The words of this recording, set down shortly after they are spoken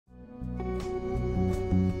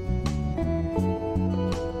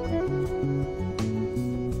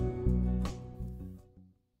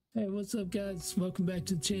What's up, guys? Welcome back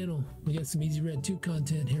to the channel. We got some ER2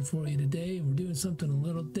 content here for you today. We're doing something a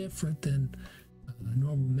little different than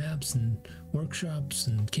normal maps and workshops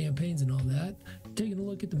and campaigns and all that. Taking a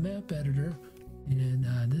look at the map editor,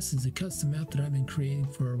 and this is a custom map that I've been creating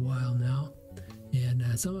for a while now, and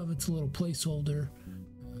some of it's a little placeholder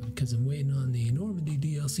because I'm waiting on the Normady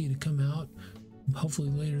DLC to come out. Hopefully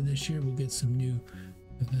later this year we'll get some new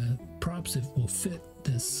props that will fit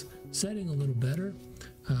this setting a little better.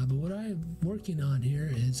 But what I'm working on here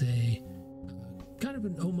is a kind of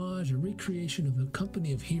an homage, a recreation of a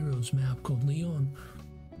Company of Heroes map called Lyon.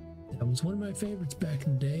 That was one of my favorites back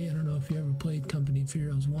in the day. I don't know if you ever played Company of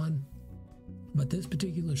Heroes 1, but this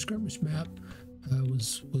particular skirmish map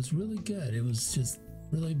was really good. It was just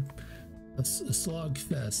really a slog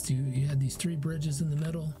fest. You had these three bridges in the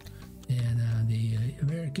middle, and the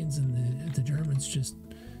Americans and the Germans just,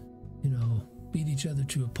 beat each other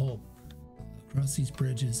to a pulp across these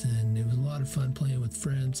bridges, and it was a lot of fun playing with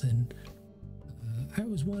friends. And I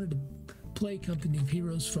always wanted to play Company of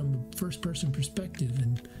Heroes from a first-person perspective,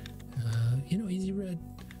 and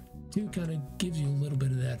ER2 kind of gives you a little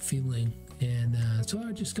bit of that feeling, and so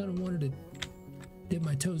I just kind of wanted to dip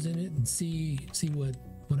my toes in it and see what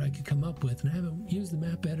I could come up with. And I haven't used the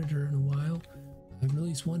map editor in a while. I've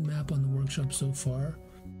released one map on the workshop so far,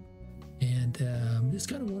 and just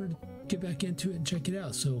kind of wanted to get back into it and check it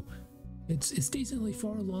out. So it's decently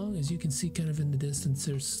far along, as you can see kind of in the distance.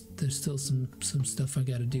 There's still some stuff I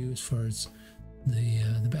got to do as far as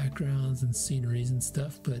the backgrounds and sceneries and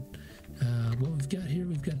stuff, but what we've got here,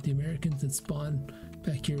 we've got the Americans that spawn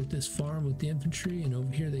back here at this farm with the infantry, and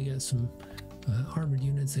over here they got some armored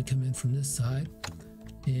units that come in from this side.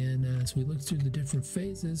 And as we look through the different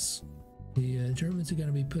phases, the Germans are going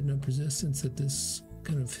to be putting up resistance at this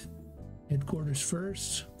kind of headquarters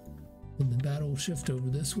first, and the battle will shift over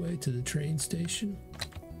this way to the train station,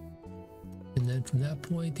 and then from that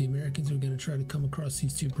point the Americans are going to try to come across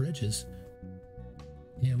these two bridges.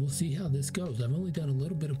 Yeah, we'll see how this goes. I've only done a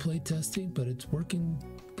little bit of play testing, but it's working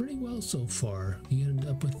pretty well so far. You end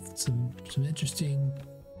up with some interesting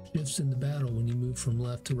shifts in the battle when you move from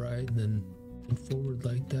left to right and then forward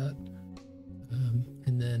like that.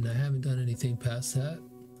 And then I haven't done anything past that.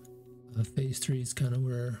 Phase 3 is kind of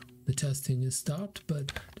where the testing is stopped,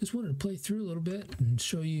 but just wanted to play through a little bit and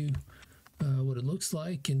show you what it looks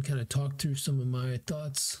like, and kind of talk through some of my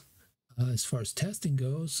thoughts as far as testing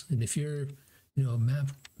goes. And if you're a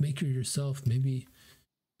map maker yourself, maybe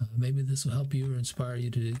this will help you or inspire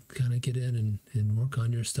you to kind of get in and work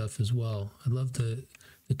on your stuff as well. I love the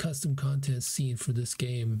custom content scene for this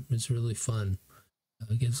game. It's really fun.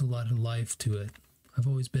 It gives a lot of life to it. I've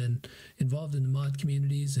always been involved in the mod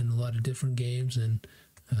communities and a lot of different games, and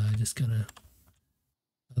just kind of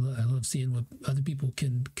I love seeing what other people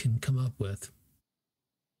can come up with.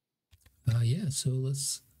 Yeah, so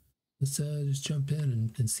let's just jump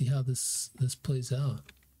in and see how this plays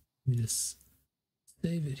out. Let me just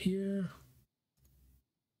save it here.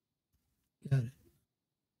 Got it.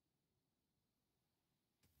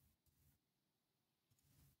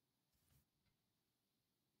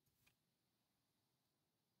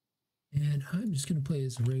 And I'm just going to play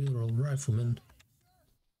as a regular old rifleman,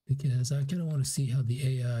 because I kind of want to see how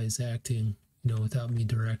the AI is acting, without me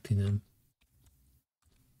directing them.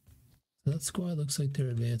 So that squad looks like they're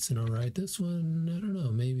advancing all right. This one, I don't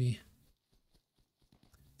know, maybe.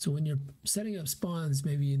 So when you're setting up spawns,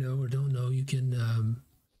 maybe you know or don't know, you can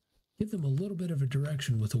give them a little bit of a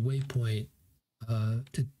direction with a waypoint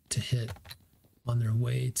to hit on their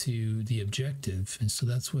way to the objective. And so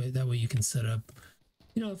that way you can set up,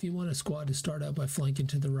 if you want a squad to start out by flanking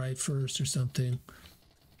to the right first or something.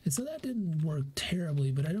 And so that didn't work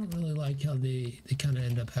terribly, but I don't really like how they kind of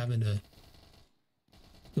end up having to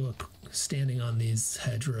go standing on these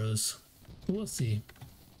hedgerows. But we'll see.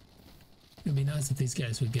 It'd be nice if these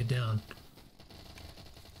guys would get down.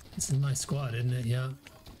 This is my squad, isn't it? Yeah.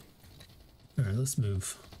 Alright, let's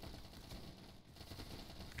move.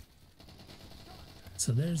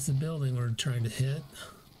 So there's the building we're trying to hit.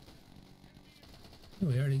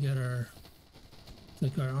 We already got our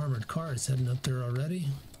armored cars heading up there already.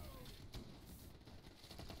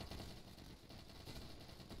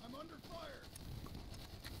 I'm under fire.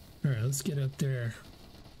 All right, let's get up there.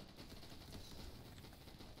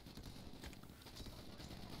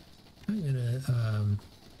 I'm gonna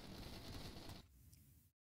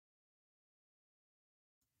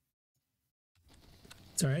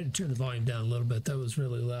sorry, I had to turn the volume down a little bit. That was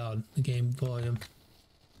really loud, the game volume.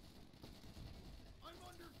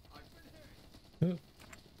 Oh.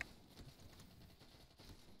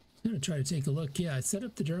 I'm going to try to take a look. Yeah, I set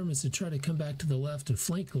up the Germans to try to come back to the left and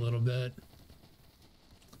flank a little bit.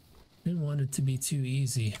 want it to be too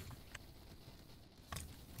easy.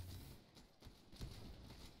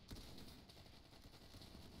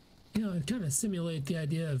 You know, it kind of simulate the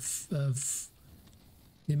idea of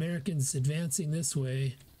the Americans advancing this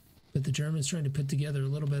way, but the Germans trying to put together a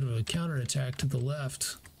little bit of a counterattack to the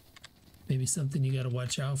left. Maybe something you got to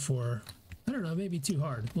watch out for. I don't know, maybe too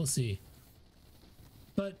hard. We'll see.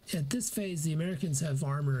 But at this phase, the Americans have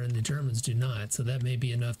armor and the Germans do not, so that may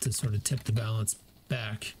be enough to sort of tip the balance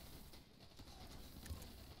back.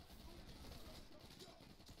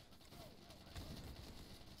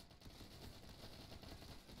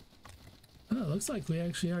 Oh, it looks like we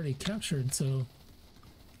actually already captured, so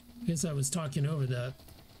I guess I was talking over that.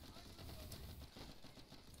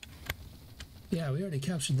 Yeah, we already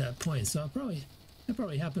captured that point, so that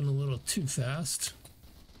probably happened a little too fast.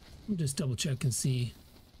 We'll just double check and see.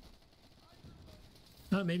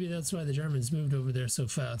 Oh, maybe that's why the Germans moved over there so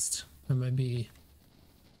fast. I might be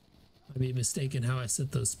mistaken how I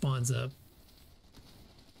set those spawns up.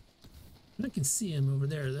 I can see him over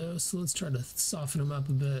there though, so let's try to soften him up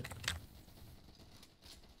a bit.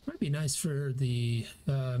 Might be nice for the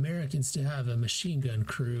Americans to have a machine gun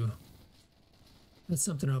crew. That's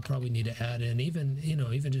something I'll probably need to add in. Even, you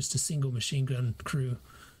know, even just a single machine gun crew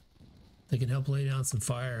that can help lay down some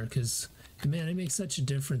fire. Because, man, it makes such a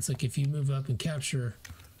difference. Like if you move up and capture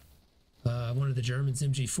one of the Germans'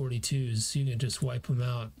 MG42s, you can just wipe them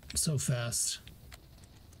out so fast.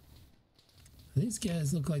 These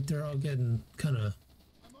guys look like they're all getting kind of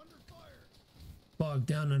bogged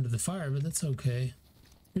down under the fire, but that's okay.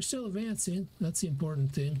 They're still advancing. That's the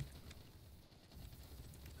important thing.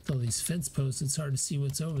 With all these fence posts, it's hard to see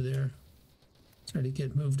what's over there. Try to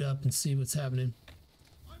get moved up and see what's happening.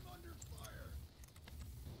 I'm under fire.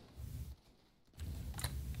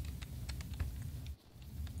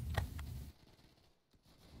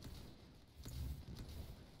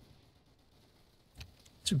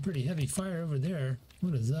 Some pretty heavy fire over there.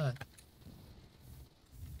 What is that?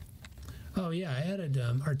 Oh yeah, I added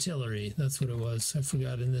artillery. That's what it was. I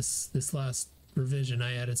forgot in this last revision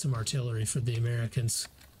I added some artillery for the Americans.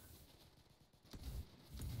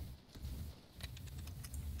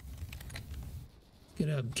 Get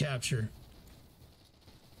up and capture.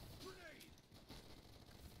 I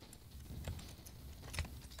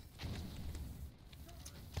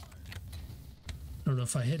don't know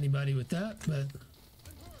if I hit anybody with that, but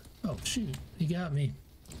oh shoot, he got me.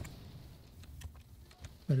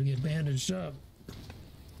 Better get bandaged up.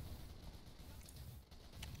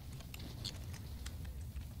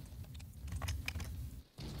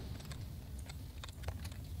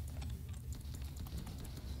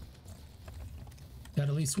 Got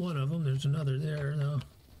at least one of them. There's another there, though.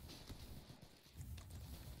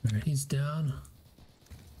 All right, he's down.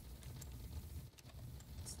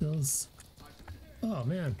 Still's. Oh,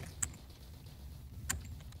 man.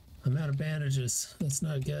 I'm out of bandages. That's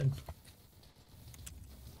not good.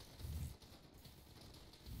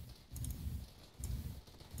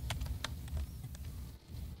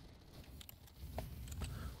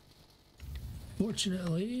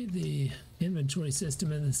 Fortunately, the inventory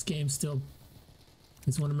system in this game still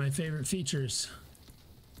is one of my favorite features.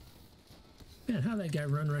 Man, how'd that guy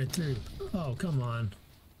run right through? Oh, come on.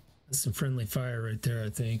 That's some friendly fire right there, I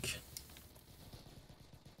think.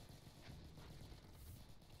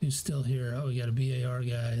 Who's still here? Oh, we got a BAR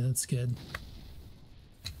guy. That's good.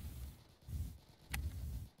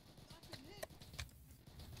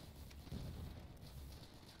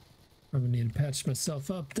 Probably need to patch myself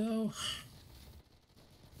up, though.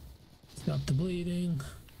 Stop the bleeding.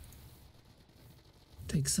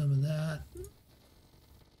 Take some of that.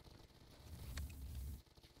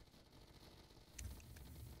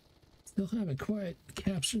 Still haven't quite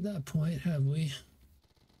captured that point, have we?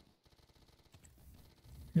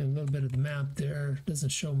 A little bit of the map there. Doesn't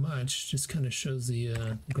show much, just kind of shows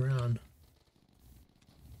the ground.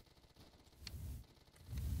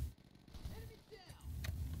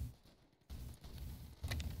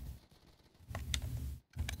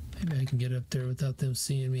 Maybe I can get up there without them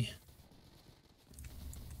seeing me.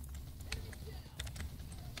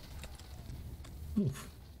 Oof.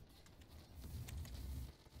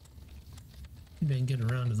 Maybe I can get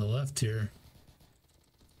around to the left here.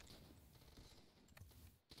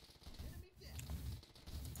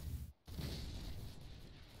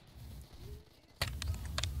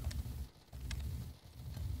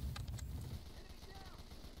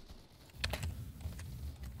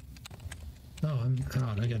 Oh, I'm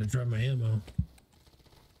out. I gotta drop my ammo.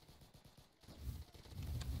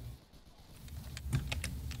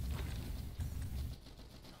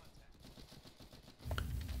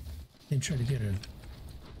 They try to get it.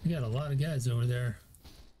 We got a lot of guys over there.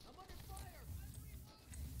 I'm under fire.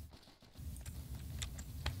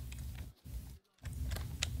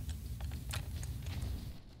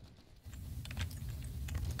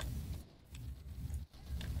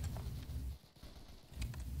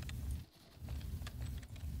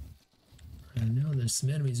 there's some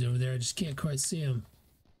enemies over there. I just can't quite see them.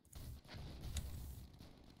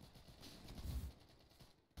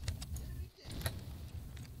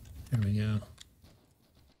 There we go.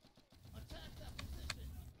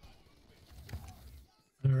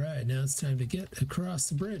 All right, now it's time to get across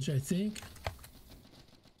the bridge, I think.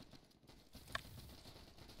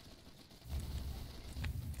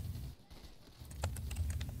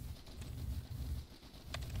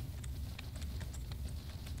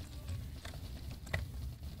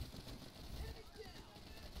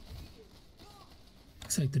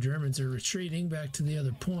 Looks like the Germans are retreating back to the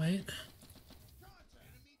other point.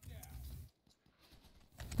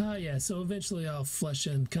 Oh yeah, so eventually I'll flesh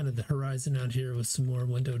in kind of the horizon out here with some more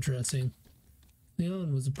window dressing.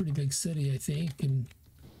 Lyon was a pretty big city, I think, and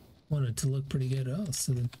wanted to look pretty good. Oh,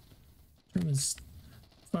 so the Germans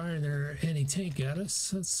firing their anti-tank at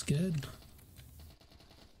us. That's good.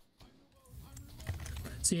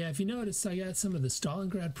 So yeah, if you notice, I got some of the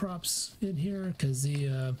Stalingrad props in here because the,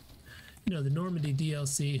 you know, the Normandy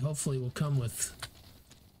DLC hopefully will come with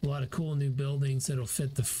a lot of cool new buildings that'll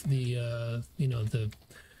fit the you know, the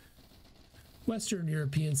Western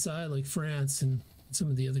European side, like France and some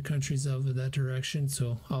of the other countries over that direction.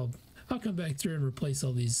 So I'll come back through and replace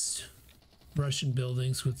all these Russian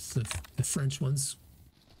buildings with the French ones.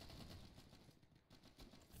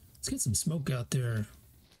 Let's get some smoke out there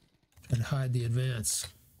and hide the advance.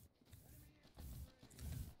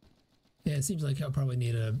 Yeah, it seems like I'll probably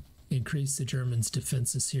need to increase the Germans'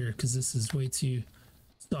 defenses here because this is way too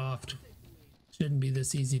soft. Shouldn't be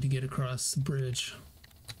this easy to get across the bridge.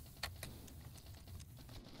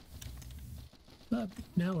 But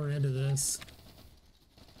now we're into this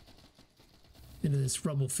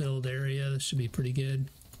rubble-filled area. This should be pretty good.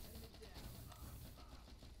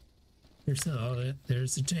 There's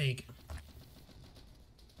the tank.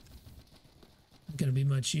 Not gonna be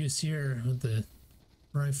much use here with the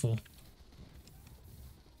rifle.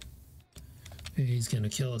 He's gonna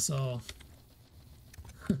kill us all.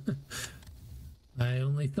 I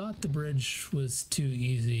only thought the bridge was too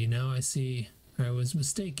easy. Now I see I was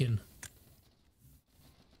mistaken.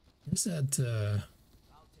 Where's that,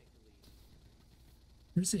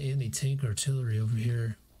 where's the anti-tank artillery over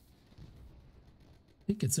here? I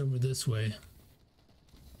think it's over this way.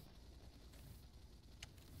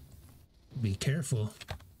 Be careful.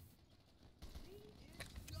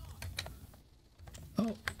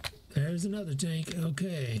 Oh, there's another tank.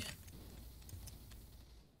 Okay.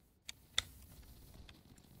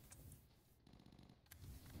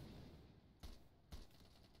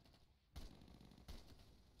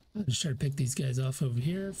 I'll just try to pick these guys off over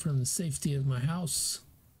here from the safety of my house.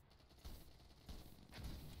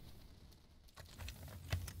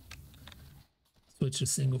 Switch to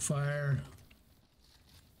single fire.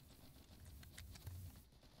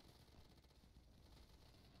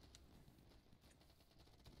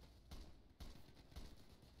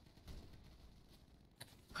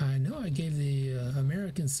 I know I gave the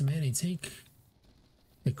Americans some anti-tank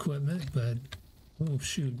equipment, but oh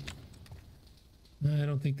shoot. I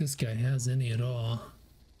don't think this guy has any at all.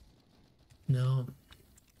 No.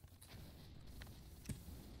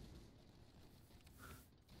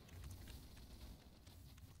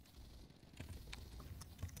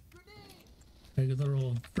 Regular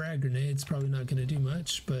old frag grenade's probably not going to do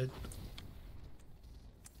much, but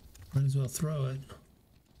might as well throw it.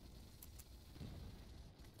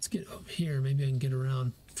 Let's get over here. Maybe I can get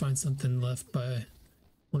around, find something left by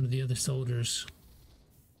one of the other soldiers.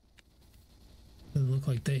 Doesn't look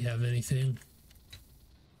like they have anything.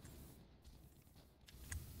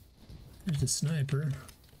 There's a sniper.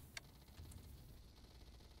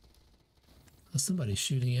 Oh, somebody's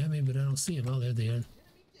shooting at me, but I don't see him. Oh, there they are.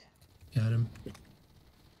 Got him.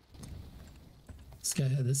 This guy,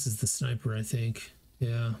 this is the sniper, I think.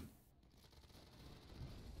 Yeah.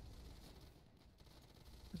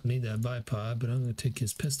 I need that bipod, but I'm going to take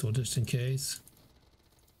his pistol just in case.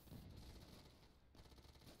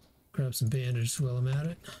 Grab some bandages while I'm at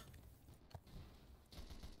it.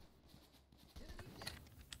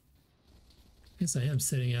 Guess I am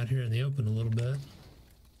sitting out here in the open a little bit.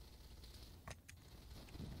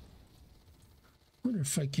 Wonder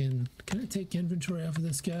if I can I take inventory off of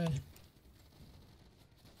this guy?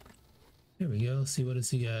 There we go. See, what has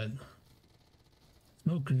he got?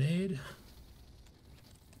 Smoke grenade.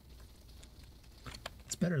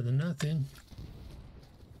 It's better than nothing.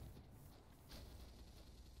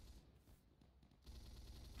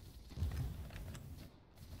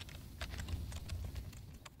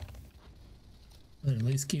 Might at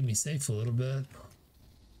least keep me safe a little bit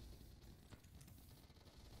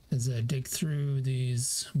as I dig through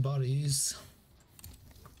these bodies.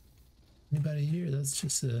 Anybody here? That's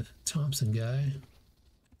just a Thompson guy.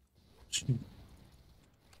 Shoot.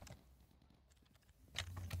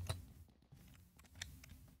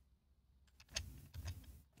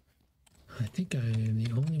 I think I am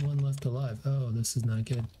the only one left alive. Oh, this is not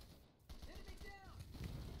good.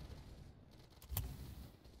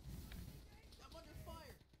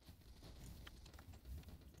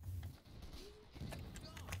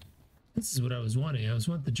 This is what I was wanting. I was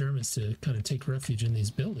wanting the Germans to kind of take refuge in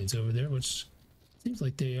these buildings over there, which seems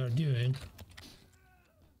like they are doing.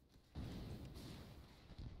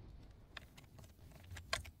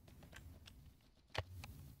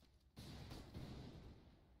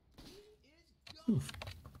 Oof.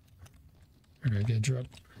 All right, I gotta drop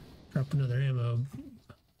another ammo.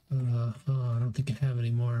 Oh, I don't think I have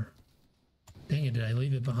any more. Dang it, did I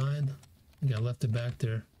leave it behind? I think I left it back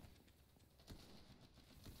there.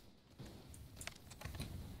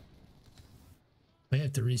 I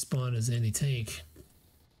have to respawn as any tank.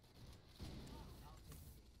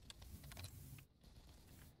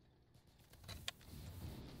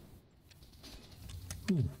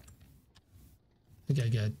 Ooh. I think I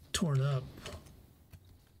got torn up.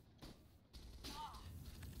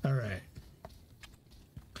 All right.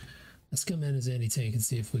 Let's come in as anti-tank and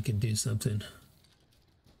see if we can do something.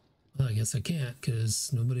 Well, I guess I can't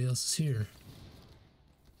because nobody else is here.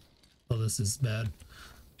 Oh, this is bad.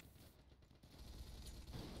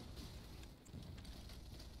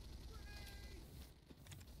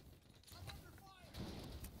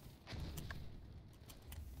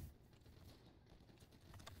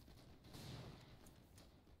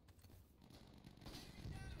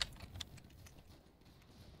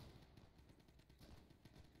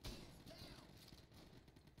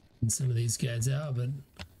 And some of these guys out, but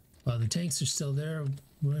while the tanks are still there,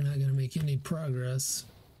 we're not going to make any progress.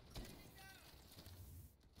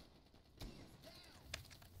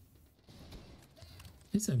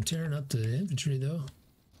 At least I'm tearing up the infantry though.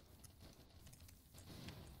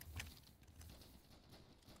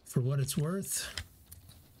 For what it's worth.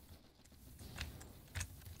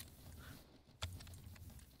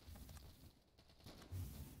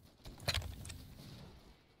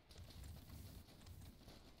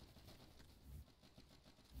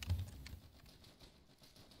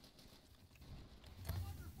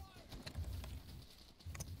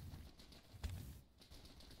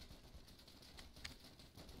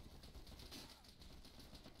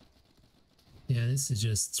 Yeah, this is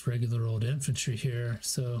just regular old infantry here,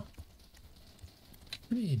 so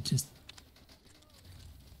let me just...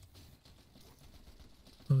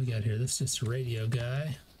 What we got here? This is just a radio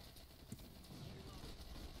guy.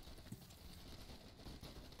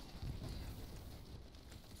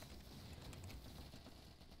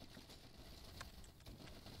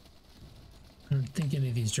 I don't think any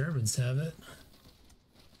of these Germans have it.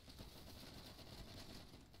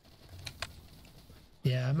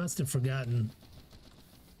 Yeah, I must have forgotten.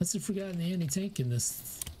 The anti-tank in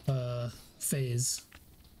this phase.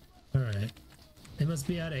 All right, they must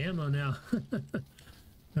be out of ammo now.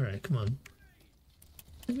 All right, come on.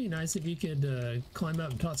 It'd be nice if you could climb up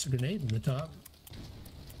and toss a grenade in the top,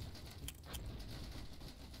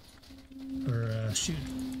 or shoot.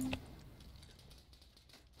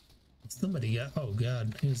 Somebody got. Oh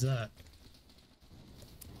God, who's that?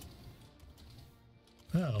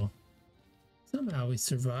 Oh, somehow we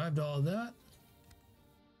survived all of that.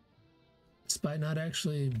 Despite not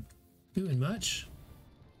actually doing much.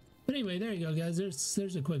 But anyway, there you go, guys.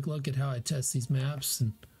 There's a quick look at how I test these maps,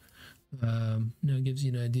 and you know, it gives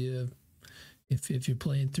you an idea if you're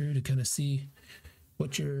playing through to kind of see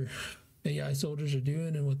what your AI soldiers are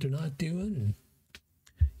doing and what they're not doing, and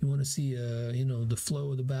you want to see you know, the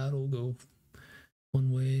flow of the battle go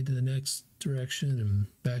one way to the next direction and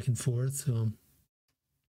back and forth. So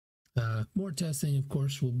more testing, of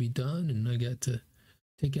course, will be done, and I got to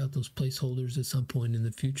take out those placeholders at some point in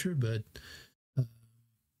the future, but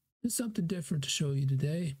it's something different to show you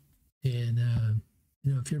today. And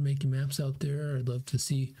you know, if you're making maps out there, I'd love to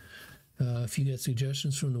see if you got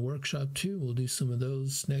suggestions from the workshop too. We'll do some of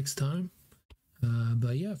those next time.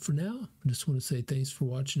 But yeah, for now, I just want to say thanks for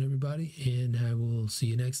watching, everybody, and I will see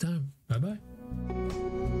you next time. Bye bye.